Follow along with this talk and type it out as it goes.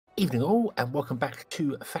Evening all, and welcome back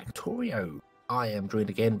to Factorio. I am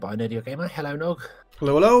joined again by Nerdio Gamer. Hello, Nog.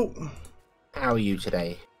 Hello, hello. How are you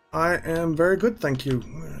today? I am very good, thank you.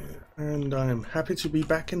 And I'm happy to be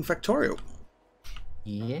back in Factorio.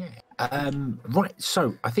 Yeah. Right,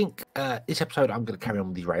 so I think this episode I'm going to carry on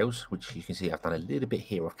with these rails, which you can see I've done a little bit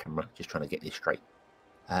here off camera, just trying to get this straight.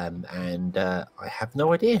 I have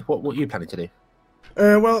no idea what you're planning to do.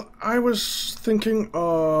 Well, I was thinking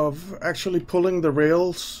of actually pulling the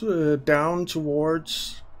rails down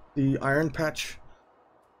towards the iron patch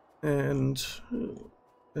and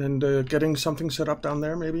getting something set up down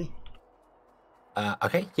there, maybe.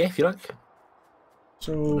 Okay, yeah, if you like.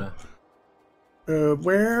 So,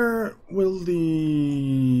 where will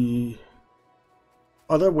the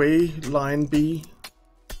other way line be?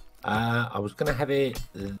 I was going to have it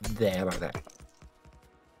there like that.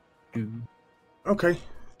 Okay.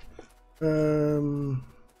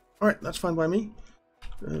 Alright, that's fine by me.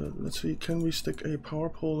 Let's see, can we stick a power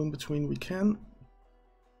pole in between? We can.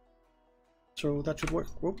 So that should work.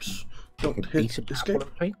 Whoops. Don't hit escape.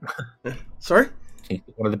 Sorry?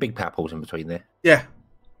 One of the big power poles in between there. Yeah.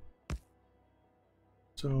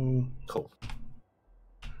 So... Cool.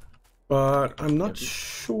 But I'm not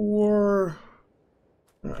sure...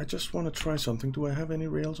 I just want to try something. Do I have any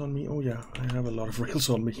rails on me? Oh yeah, I have a lot of rails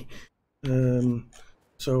on me.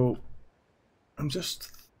 So I'm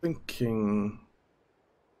just thinking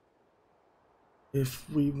if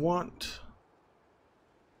we want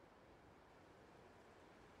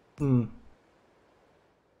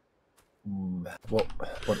What?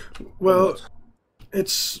 Well,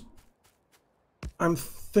 it's I'm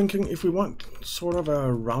thinking if we want sort of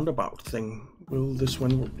a roundabout thing, will this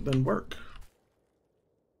one then work?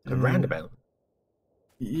 A roundabout?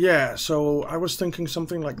 Yeah, so I was thinking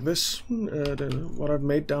something like this, what I've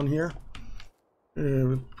made down here,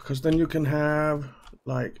 because then you can have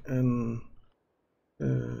like an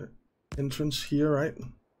entrance here, right?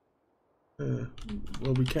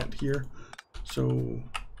 Well, we can't here, so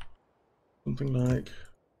something like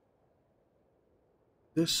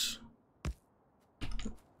this,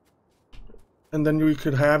 and then we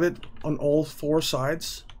could have it on all four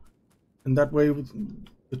sides, and that way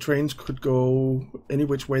the trains could go any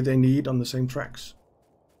which way they need on the same tracks.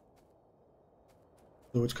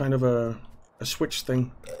 So it's kind of a switch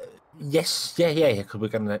thing. Yes, yeah. Because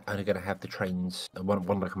we're only gonna have the trains, one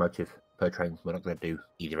locomotive per train. We're not gonna do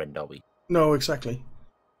either end, are we? No, exactly.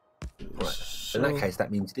 Right. So in that case, that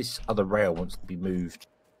means this other rail wants to be moved.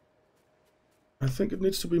 I think it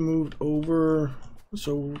needs to be moved over.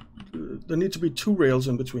 So there need to be two rails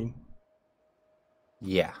in between.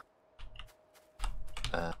 Yeah.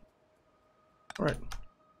 All right.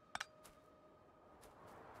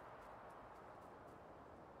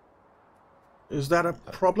 Is that a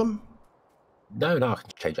problem? No, I can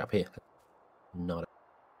change it up here. Not.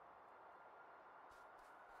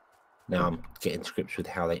 Now I'm getting to grips with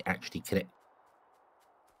how they actually connect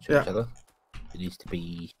to each other. It needs to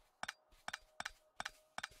be.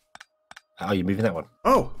 Oh, you're moving that one.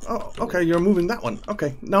 Oh, okay. You're moving that one.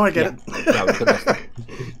 Okay, now I get it. Yeah,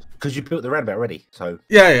 because you built the roundabout already. So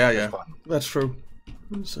yeah. That's true.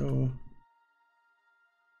 So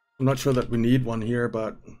I'm not sure that we need one here,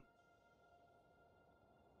 but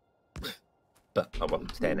I want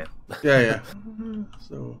to stay now. yeah.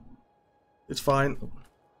 So it's fine.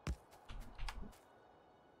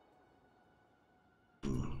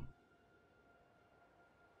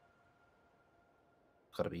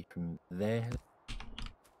 Got to be from there.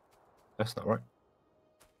 That's not right.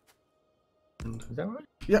 Is that right?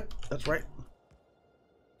 Yep, that's right.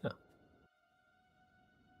 Yeah.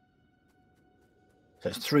 So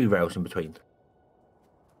it's 3 rails in between.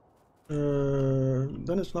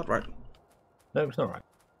 Then it's not right. No, it's not right.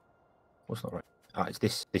 What's not right? Ah, it's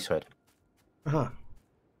this side. Uh-huh.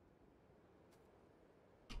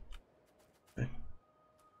 Okay.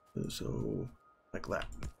 So like that.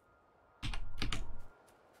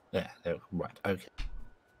 Yeah, right. Okay.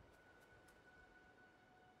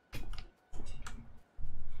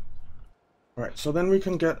 All right, so then we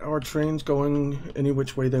can get our trains going any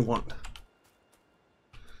which way they want.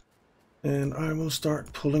 And I will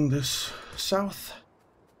start pulling this south.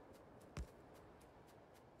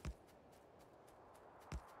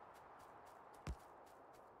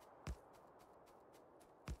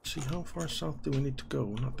 Let's see, how far south do we need to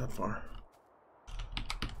go? Not that far.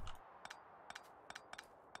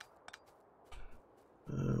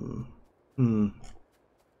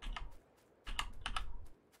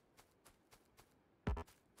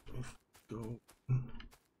 Go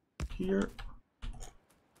here.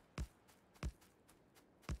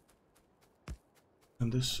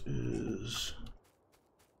 And this is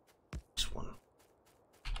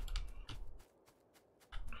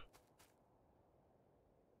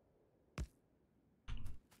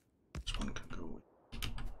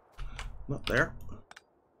not there.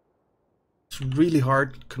 It's really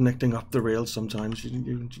hard connecting up the rails sometimes.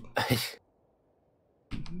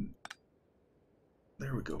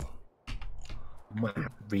 There we go. Might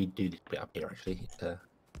have to redo this bit up here actually.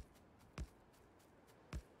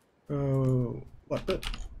 What bit?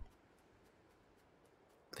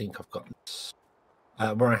 I think I've got this.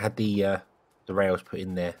 Where I had the rails put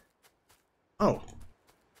in there. Oh.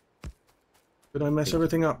 Did I mess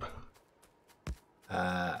everything up?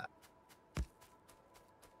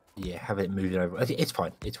 Yeah, have it moving over. It's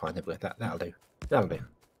fine. It's fine. That'll do. That'll do.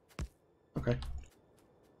 Okay.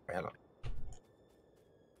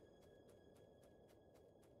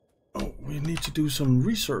 Oh, we need to do some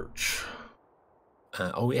research.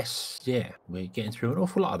 Oh yes, yeah. We're getting through an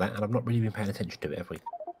awful lot of that, and I've not really been paying attention to it, have we?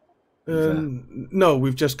 No,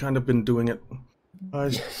 we've just kind of been doing it.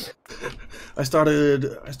 Yes. I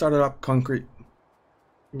started up concrete.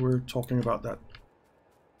 We were talking about that.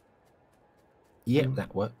 Yeah,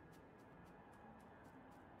 that worked.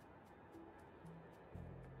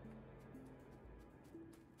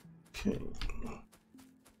 Okay.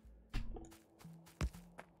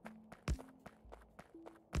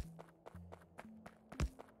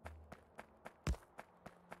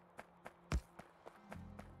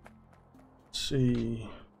 Let's see.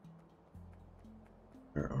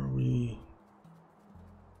 Where are we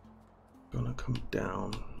gonna come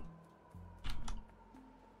down?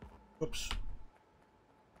 Whoops.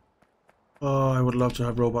 Oh, I would love to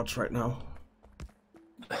have robots right now.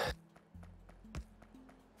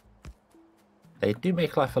 They do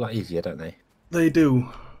make life a lot easier, don't they? They do.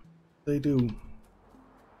 They do.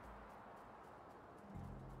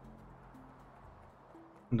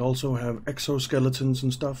 And also have exoskeletons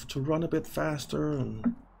and stuff to run a bit faster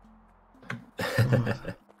and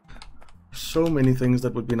so many things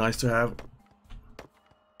that would be nice to have.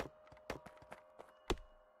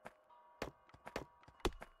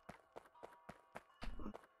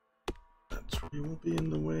 That tree will be in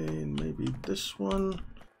the way, and maybe this one.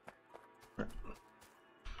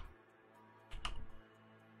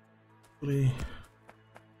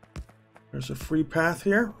 There's a free path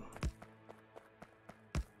here.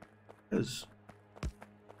 Is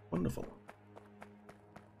wonderful.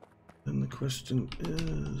 And the question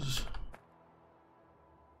is,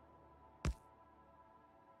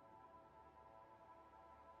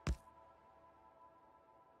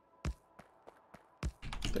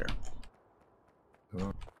 there.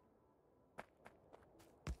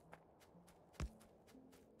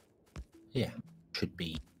 Yeah, should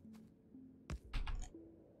be.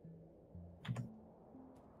 I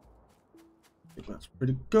think that's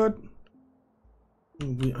pretty good.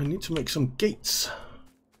 I need to make some gates.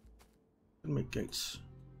 Make gates.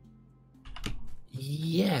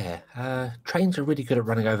 Yeah, trains are really good at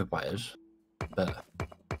running over by us, but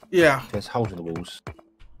yeah, if there's holes in the walls,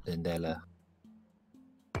 then they'll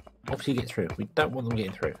obviously get through. We don't want them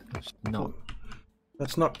getting through. It's not.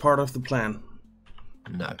 That's not part of the plan.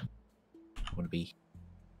 No, I want to be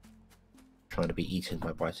trying to be eaten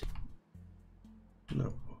by bicycles.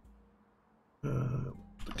 No.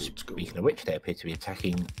 Speaking of which, they appear to be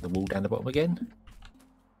attacking the wall down the bottom again.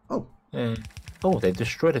 Oh. Oh, they've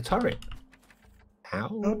destroyed a turret. How?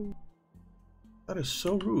 Oh, that is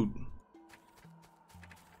so rude.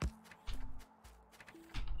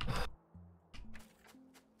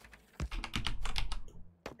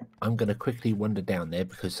 I'm going to quickly wander down there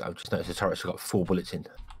because I've just noticed the turret's got 4 bullets in.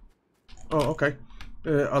 Oh, okay.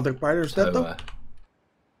 Are the biters dead though?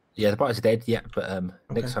 Yeah, the biters are dead, yeah, but okay.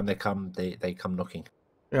 Next time they come, they come knocking.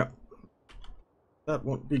 Yeah. That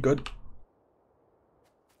won't be good.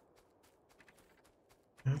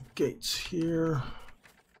 Gates here.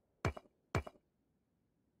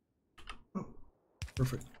 Oh,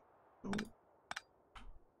 perfect. Oh.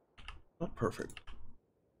 Not perfect.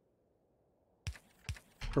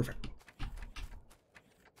 Perfect.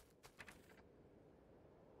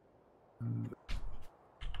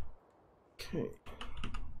 Okay.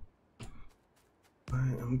 I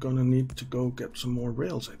am gonna need to go get some more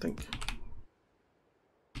rails, I think.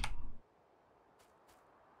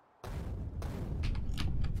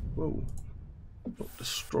 Whoa. Don't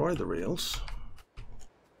destroy the rails.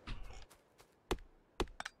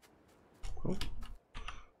 Oh.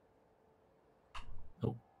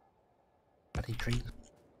 Oh. Bloody trees.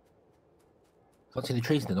 Can't see the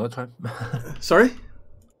trees in the night time. Sorry?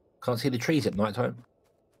 Can't see the trees at night time.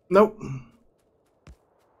 Nope.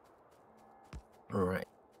 Alright.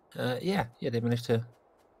 Yeah, they managed to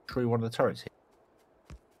destroy one of the turrets here.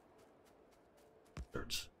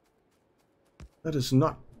 That is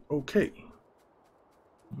not okay.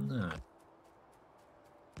 No.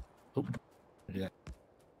 Oh, do that.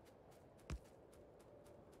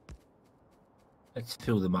 Let's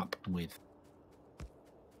fill them up with.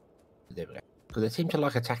 There we go. Because they seem to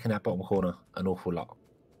like attacking that bottom corner an awful lot.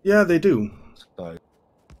 Yeah, they do. So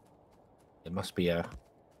it must be a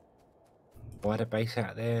wider base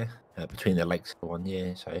out there between the lakes and the one.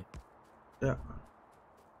 Yeah. So. Yeah.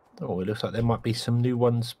 Oh, it looks like there might be some new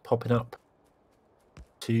ones popping up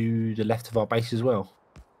to the left of our base as well.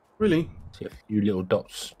 Really? See a few little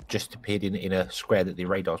dots just appeared in a square that the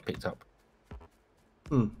radar's picked up.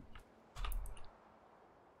 Hmm.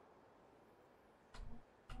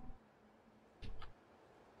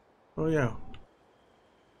 Oh, yeah.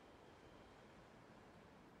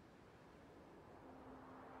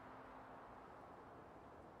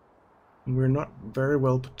 We're not very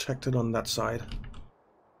well protected on that side.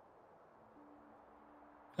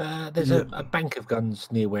 There's a bank of guns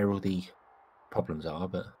near where all the problems are,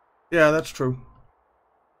 but... Yeah, that's true.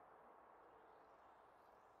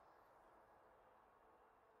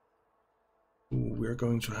 Ooh, we're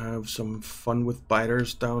going to have some fun with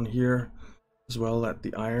biters down here, as well at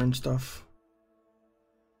the iron stuff.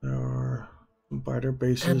 There are some biter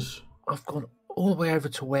bases. And I've gone all the way over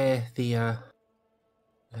to where the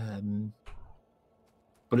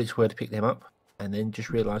bullets were to pick them up, and then just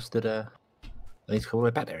realised that I need to go all the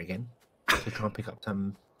way back there again to try and pick up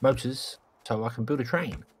some motors so I can build a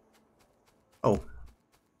train. Oh.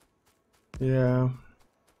 Yeah.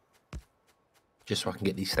 Just so I can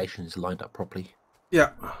get these stations lined up properly.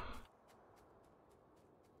 Yeah.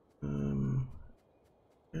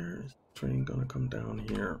 Where is the train gonna come down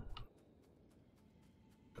here?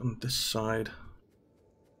 On this side.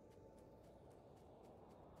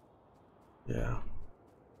 Yeah.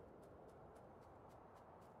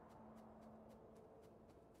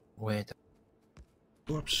 Where?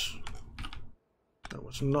 Whoops. That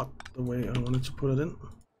was not the way I wanted to put it in.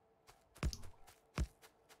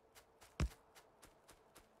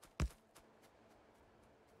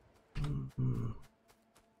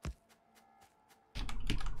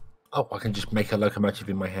 Oh, I can just make a locomotive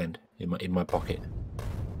in my hand, in my pocket.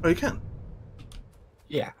 Oh, you can?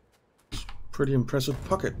 Yeah. Pretty impressive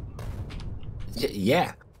pocket.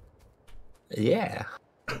 Yeah. Yeah.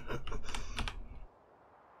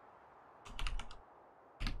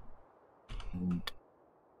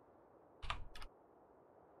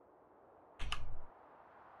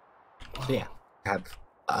 So yeah, I have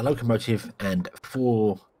a locomotive and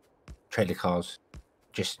 4 trailer cars,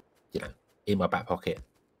 just in my back pocket,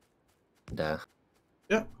 and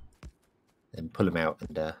yeah, then pull them out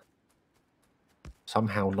and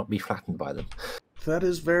somehow not be flattened by them. That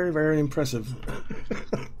is very, very impressive.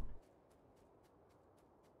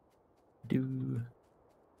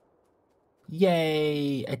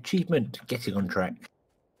 Yay! Achievement, getting on track.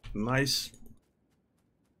 Nice.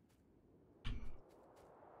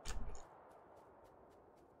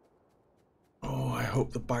 Oh, I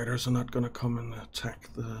hope the biters are not going to come and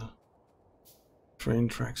attack the train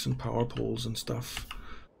tracks and power poles and stuff.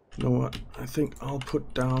 You know what? I think I'll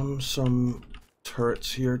put down some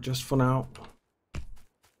turrets here just for now.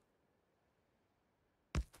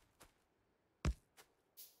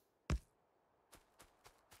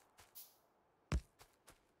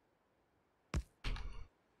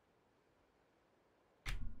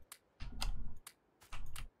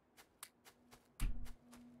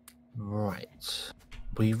 Right.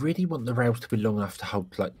 We really want the rails to be long enough to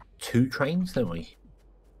hold like 2 trains, don't we?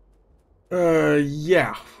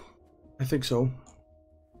 Yeah. I think so.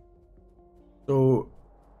 So,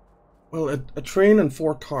 well, a train and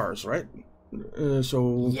 4 cars, right?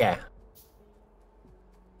 So yeah,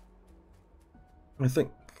 I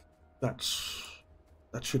think that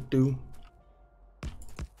should do.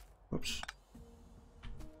 Oops.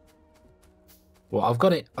 Well, I've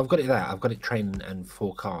got it there. I've got it train and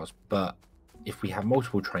 4 cars, but if we have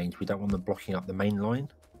multiple trains, we don't want them blocking up the main line.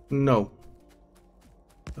 No.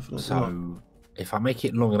 Definitely so not. If I make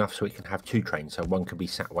it long enough so it can have 2 trains, so one can be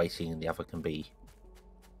sat waiting and the other can be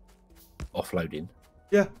offloading.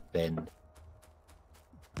 Yeah. Then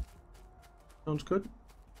Sounds good.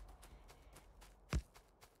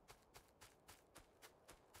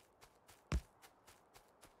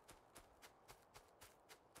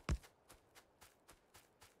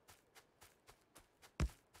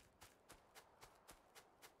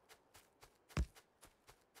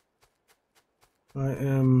 I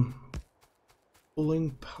am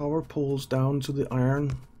pulling power poles down to the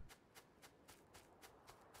iron.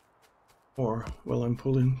 Or, well, I'm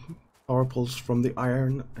pulling power poles from the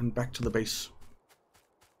iron and back to the base.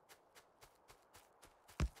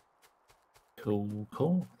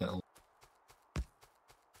 Cool. That'll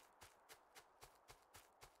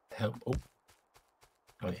help.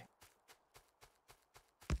 Oh yeah.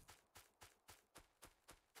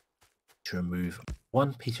 to remove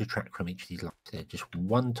one piece of track from each of these lines there, just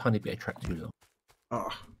one tiny bit of track too long.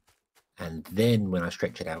 Ah, And then when I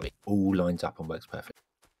stretch it out, it all lines up and works perfect.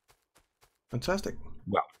 fantastic.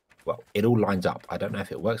 Well, it all lines up. I don't know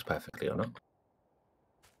if it works perfectly or not.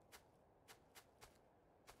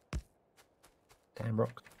 Damn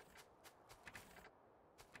rock.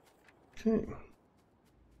 Okay.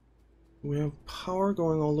 We have power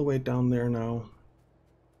going all the way down there now.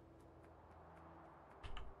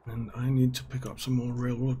 And I need to pick up some more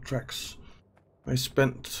railroad tracks. I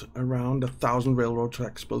spent around 1,000 railroad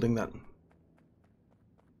tracks building that.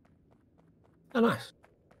 Oh, nice.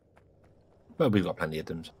 Well, we've got plenty of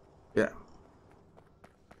them. Yeah.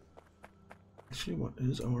 Actually, what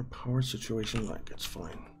is our power situation like? It's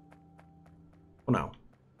fine. For now.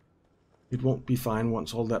 It won't be fine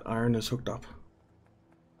once all that iron is hooked up.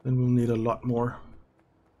 Then we'll need a lot more.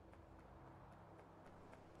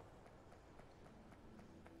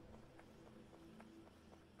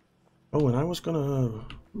 Oh, and I was gonna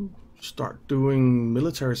start doing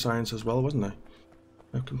military science as well, wasn't I?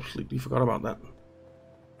 I completely forgot about that.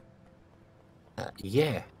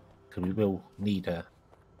 Yeah, because we will need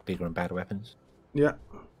bigger and badder weapons. Yeah.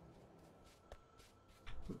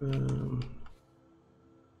 Oh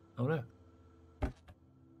no.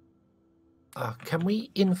 Can we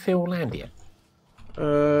infill land yet?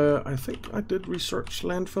 I think I did research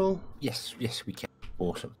landfill. Yes, we can.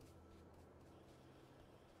 Awesome.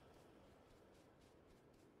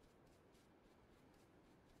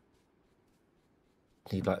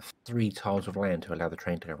 Need like 3 tiles of land to allow the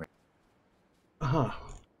train to go around. Aha.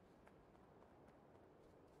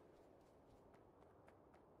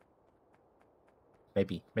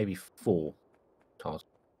 Maybe 4 tiles.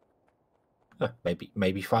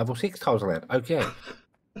 Maybe 5 or 6 tiles of land. Okay.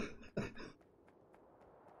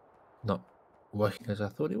 Not working as I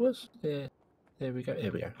thought it was. There we go.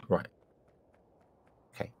 There we go. Right.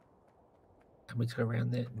 Okay. Can we go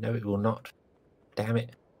around there? No, it will not. Damn it.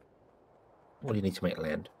 What do you need to make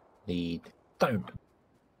land? Need stone.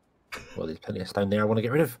 Well, there's plenty of stone there I want to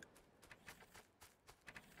get rid of.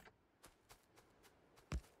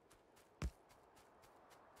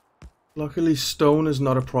 Luckily, stone is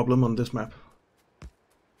not a problem on this map.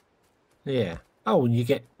 Yeah. Oh, and you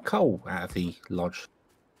get coal out of the large,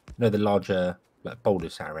 the larger like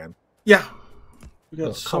boulders sat around. Yeah. We got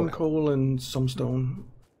Well, some coal. coal and some stone.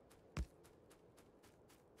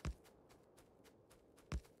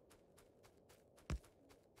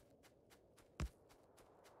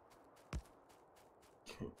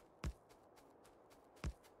 Okay.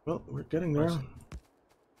 Well, we're getting there. Nice.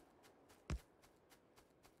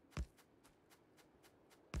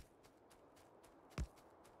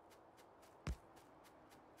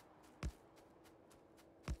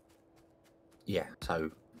 Yeah, so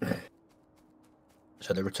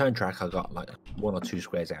the return track I got like 1 or 2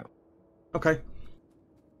 squares out. Okay.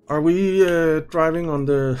 Are we driving on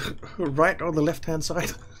the right or the left-hand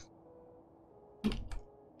side?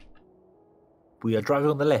 We are driving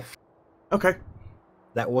on the left. Okay.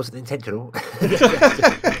 That wasn't intentional.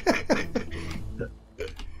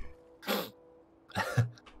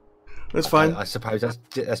 That's fine. I suppose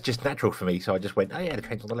that's just natural for me. So I just went, oh yeah, the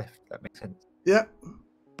train's on the left. That makes sense. Yeah.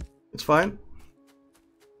 It's fine.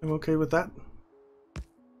 I'm okay with that.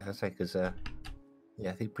 As I say, because yeah,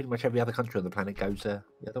 I think pretty much every other country on the planet goes the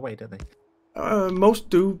other way, don't they? Most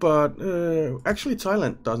do, but actually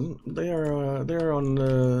Thailand doesn't. They're on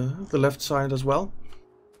the left side as well.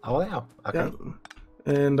 Oh, they are. Okay. Yeah.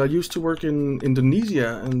 And I used to work in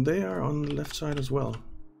Indonesia, and they are on the left side as well.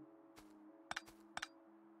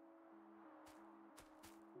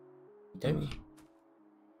 Don't you?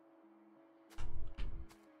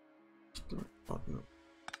 Start button up.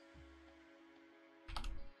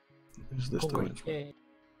 Is this the Concrete, right one? yeah.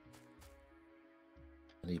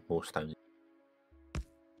 I need more stone.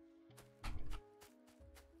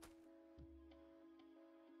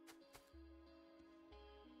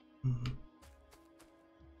 Mhm.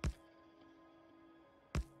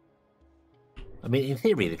 I mean, in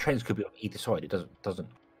theory, the trains could be on either side. It doesn't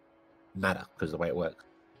matter because of the way it works.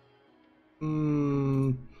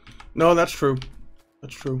 No, that's true.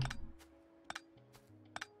 That's true.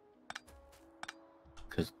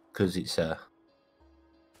 Because it's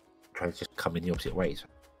trains just come in the opposite ways.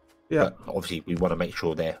 Yeah. But obviously, we want to make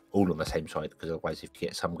sure they're all on the same side because otherwise, if you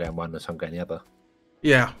get some going one and some going the other,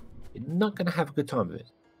 Yeah. you're not going to have a good time with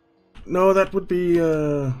it. No, that would be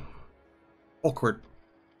awkward.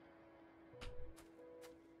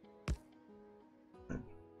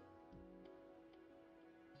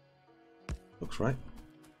 Looks right.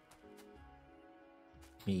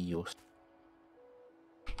 Me, your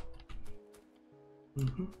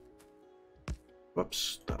Mm-hmm.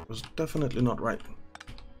 Whoops, that was definitely not right.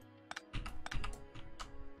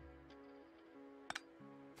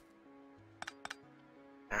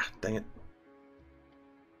 Ah, dang it.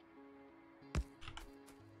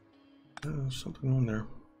 Something on there.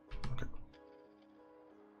 Okay.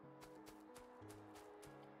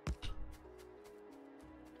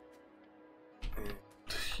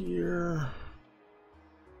 And here.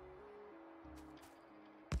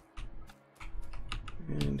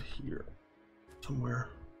 And here. Somewhere.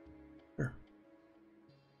 Here.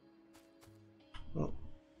 Oh.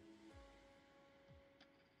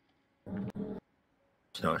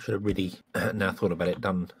 You know, I should have really now thought about it,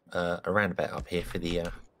 done a roundabout up here for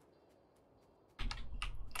the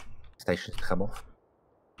stations to come off.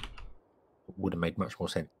 Would have made much more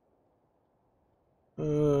sense.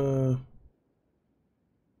 Well,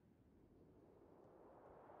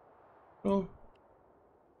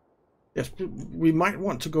 yes, we might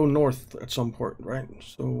want to go north at some point, right?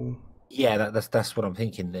 So yeah, that's what I'm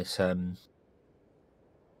thinking. This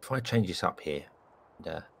if I change this up here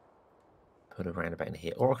and put a roundabout in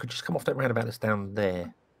here, or I could just come off that roundabout that's down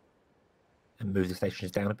there and move the stations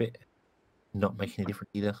down a bit, not making any difference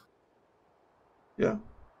either. yeah.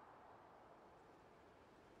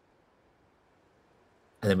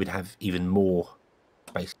 And then we'd have even more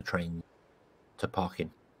space for train to park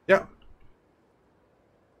in. Yeah.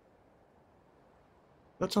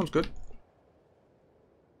 That sounds good.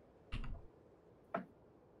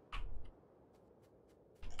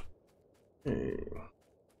 Okay.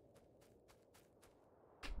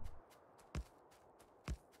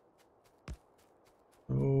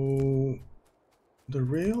 So the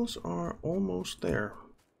rails are almost there.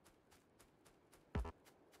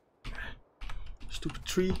 Stupid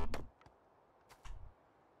tree.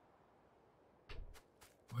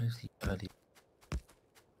 Where's the early?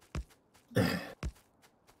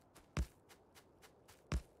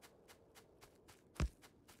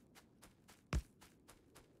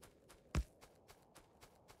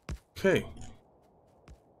 Okay.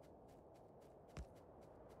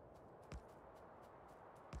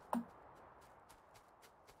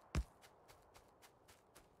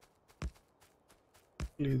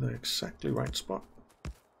 The exactly right spot.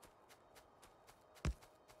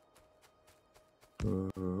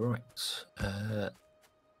 Right. So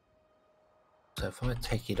if I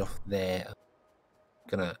take it off there, I'm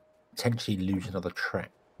gonna potentially lose another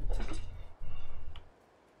track.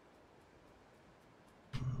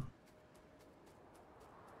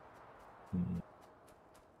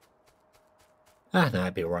 Ah, no,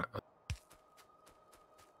 it'd be alright.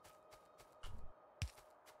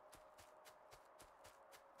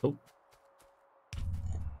 Oh.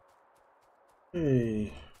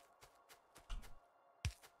 Hey.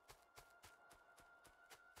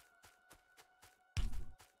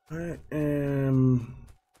 I am...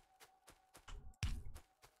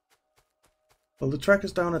 Well, the track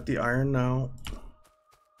is down at the iron now.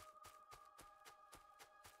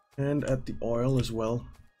 And at the oil as well.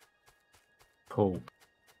 Cool.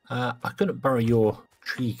 I couldn't borrow your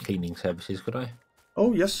tree cleaning services, could I?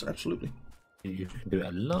 Oh, yes, absolutely. You can do it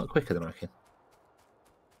a lot quicker than I can.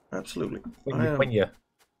 Absolutely. When you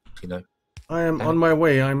know. I am on my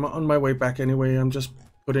way. I'm on my way back anyway. I'm just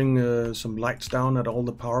putting some lights down at all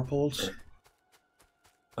the power poles.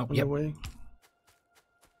 Oh, on the way.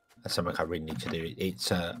 That's something I really need to do. It's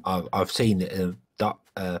I've seen it.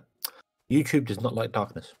 YouTube does not like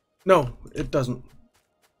darkness. No, it doesn't.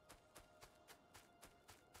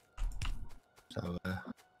 So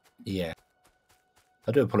yeah,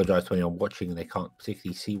 I do apologise to anyone watching and they can't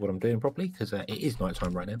particularly see what I'm doing properly because it is night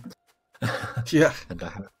time right now. Yeah, and I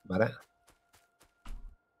haven't about it.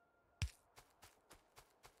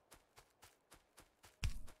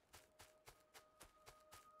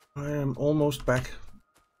 I am almost back.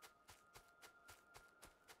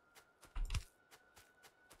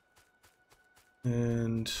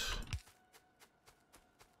 And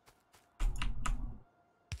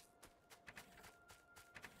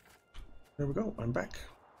there we go. I'm back.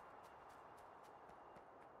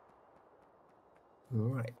 All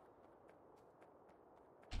right.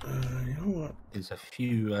 You know what? There's a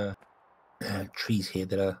few trees here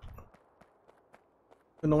that are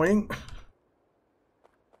Annoying.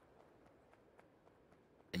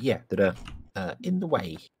 Yeah, that are in the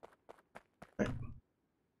way. Right.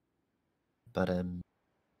 But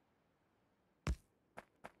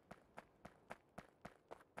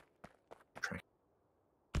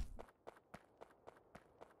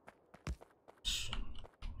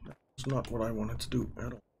That's not what I wanted to do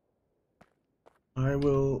at all. I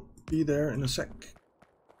will be there in a sec.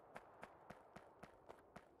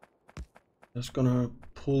 Just gonna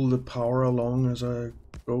pull the power along as I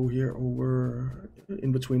go here over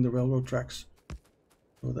in between the railroad tracks,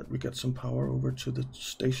 so that we get some power over to the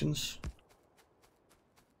stations.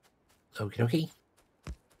 Okie dokie.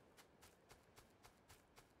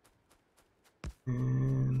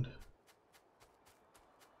 And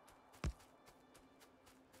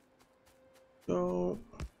so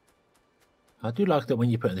I do like that when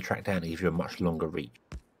you put the track down, it gives you a much longer reach.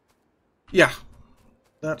 yeah,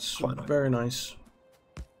 that's Quite nice. very nice.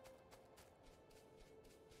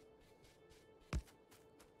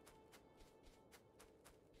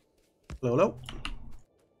 Hello, hello.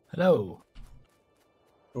 Hello.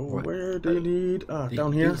 So Right. where do you need?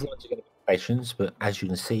 Down here. These lines are going to be stations, but as you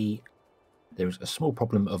can see, there is a small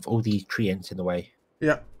problem of all the tree ends in the way.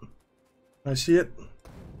 Yeah, I see it.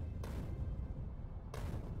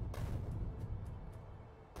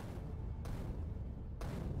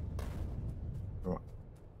 Right.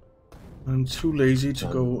 I'm too lazy to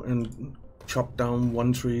go and chop down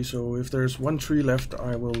one tree, so if there's one tree left,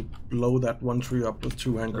 I will blow that one tree up with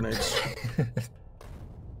 2 hand grenades.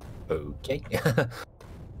 Okay.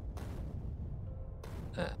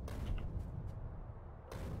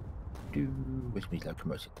 Which means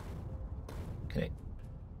locomotive. Connect.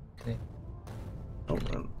 Oh,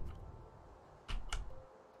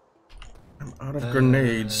 I'm out of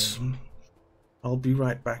grenades. I'll be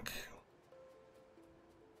right back.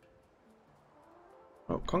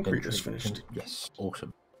 Oh, concrete is finished. Yes,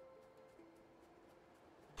 awesome.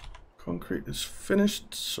 Concrete is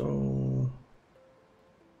finished, so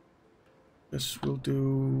this will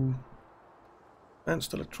do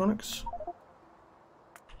advanced electronics.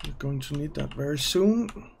 We're going to need that very soon.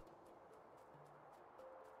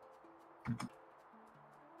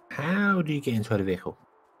 How do you get into the vehicle?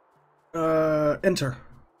 Enter.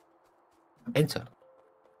 Enter.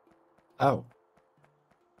 Oh.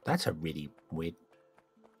 That's a really weird...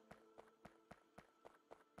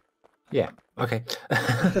 Yeah, okay.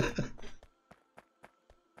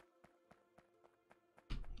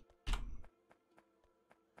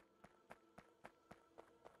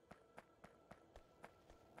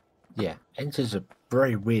 Yeah, enter's a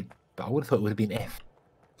very weird, but I would have thought it would have been F.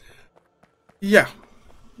 Yeah.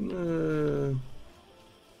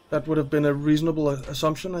 That would have been a reasonable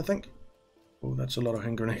assumption, I think. Oh, that's a lot of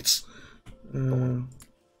hand grenades.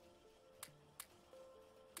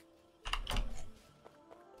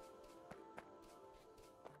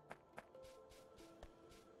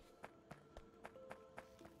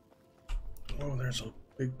 Oh, there's a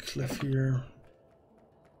big cliff here.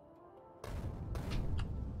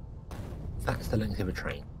 That's the length of a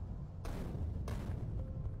train.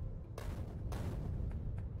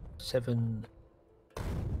 7...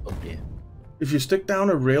 Oh dear. If you stick down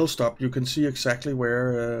a rail stop, you can see exactly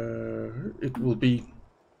where it will be.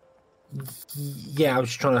 Yeah, I was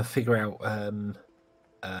just trying to figure out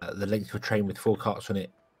the length of a train with 4 carts on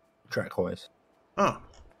it, track-wise. Ah.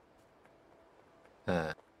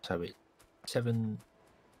 So it's 17...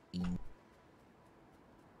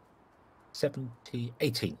 70...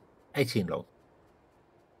 18. 18 long.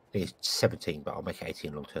 I think it's 17, but I'll make it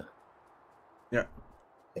 18 long too. Yeah.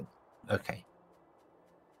 Okay.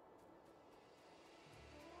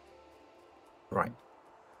 Right.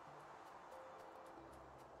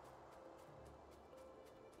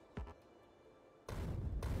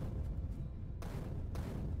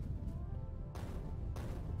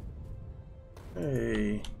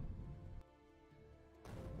 Hey.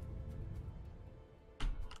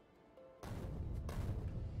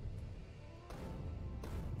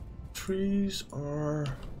 Trees are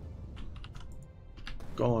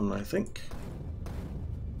gone, I think.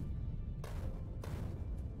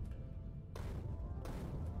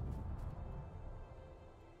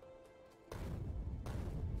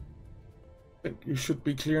 I think you should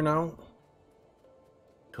be clear now.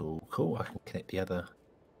 Cool, cool. I can connect the other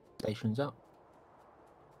stations up.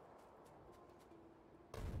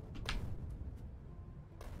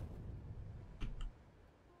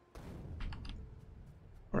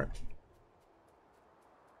 All right.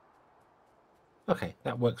 Okay,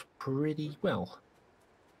 that works pretty well.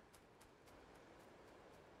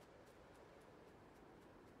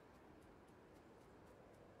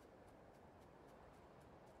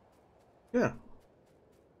 Yeah.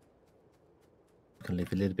 I can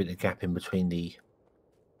leave a little bit of gap in between the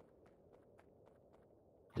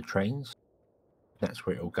trains. That's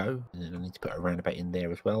where it'll go. And then I need to put a roundabout in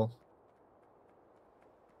there as well.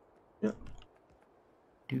 Yeah.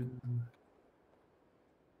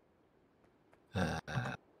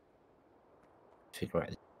 Figure out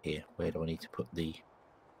here, where do I need to put the...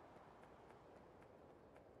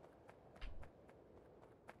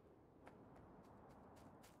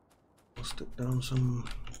 I'll stick down some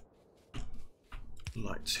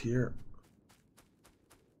lights here.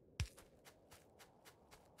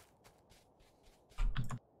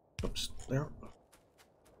 Oops, there.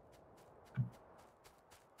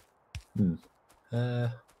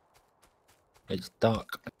 It's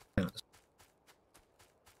dark. It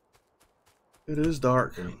is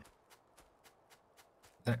dark.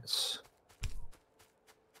 That's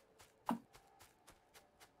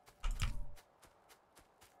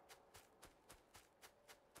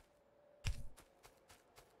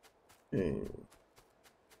Okay.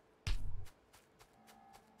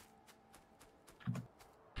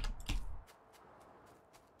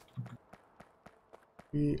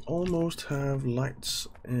 We almost have lights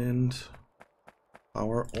and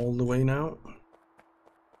power all the way now.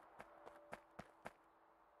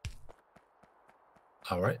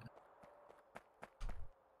 all right.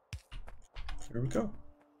 Here we go.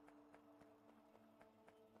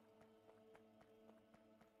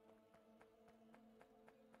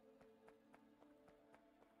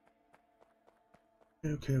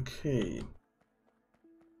 Okay.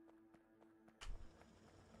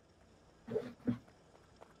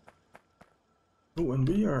 Oh, and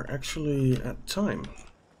we are actually at time.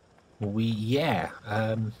 Yeah.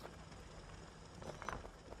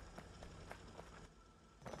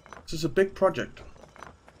 This is a big project.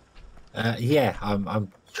 Yeah.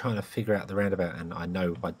 I'm trying to figure out the roundabout, and I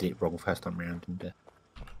know I did it wrong first time round, and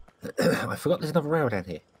I forgot there's another rail down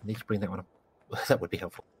here. I need to bring that one up. That would be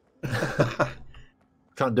helpful.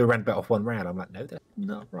 Trying to do a roundabout off one round. I'm like, no, that's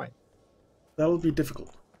not right. That will be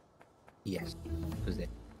difficult. Yes, because they're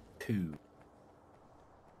two.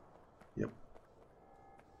 Yep.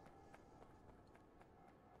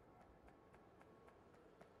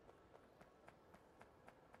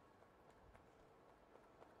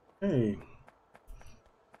 Okay.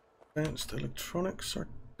 Advanced electronics are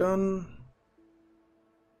done.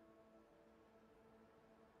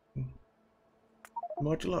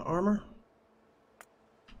 Modular armor.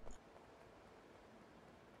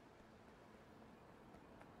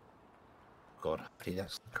 God, hopefully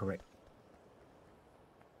that's correct.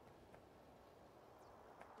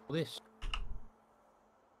 This.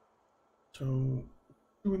 So,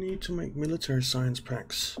 do we need to make military science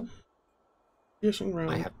packs? Piercing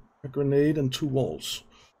round, a grenade, and 2 walls.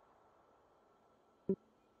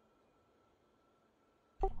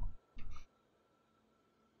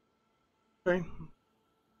 Okay.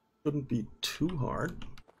 Shouldn't be too hard.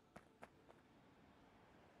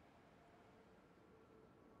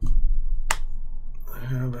 I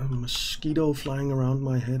have a mosquito flying around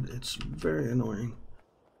my head. It's very annoying.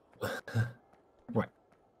 Right.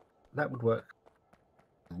 That would work.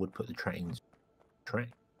 Would put the trains track.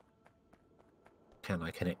 Can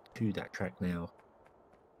I connect to that track now?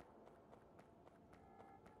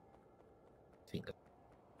 I think that.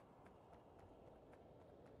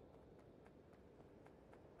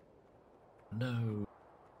 No.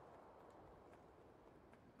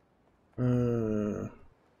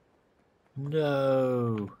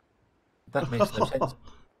 No. That makes no sense.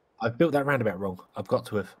 I've built that roundabout wrong. I've got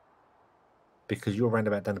to have. Because your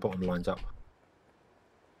roundabout down the bottom lines up.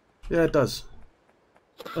 Yeah, it does.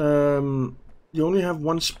 You only have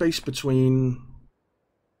one space between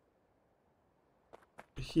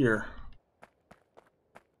here.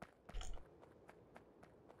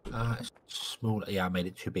 It's small. Yeah, I made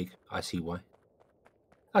it too big. I see why.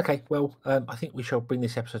 Okay, well, I think we shall bring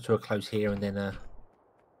this episode to a close here, and then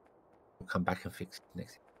we'll come back and fix it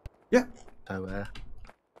next. Yeah. So,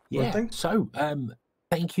 yeah. So,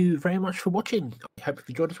 thank you very much for watching. I hope you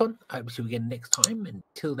enjoyed this one. I hope to see you again next time.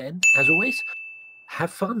 Until then, as always,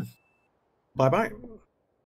 have fun. Bye-bye.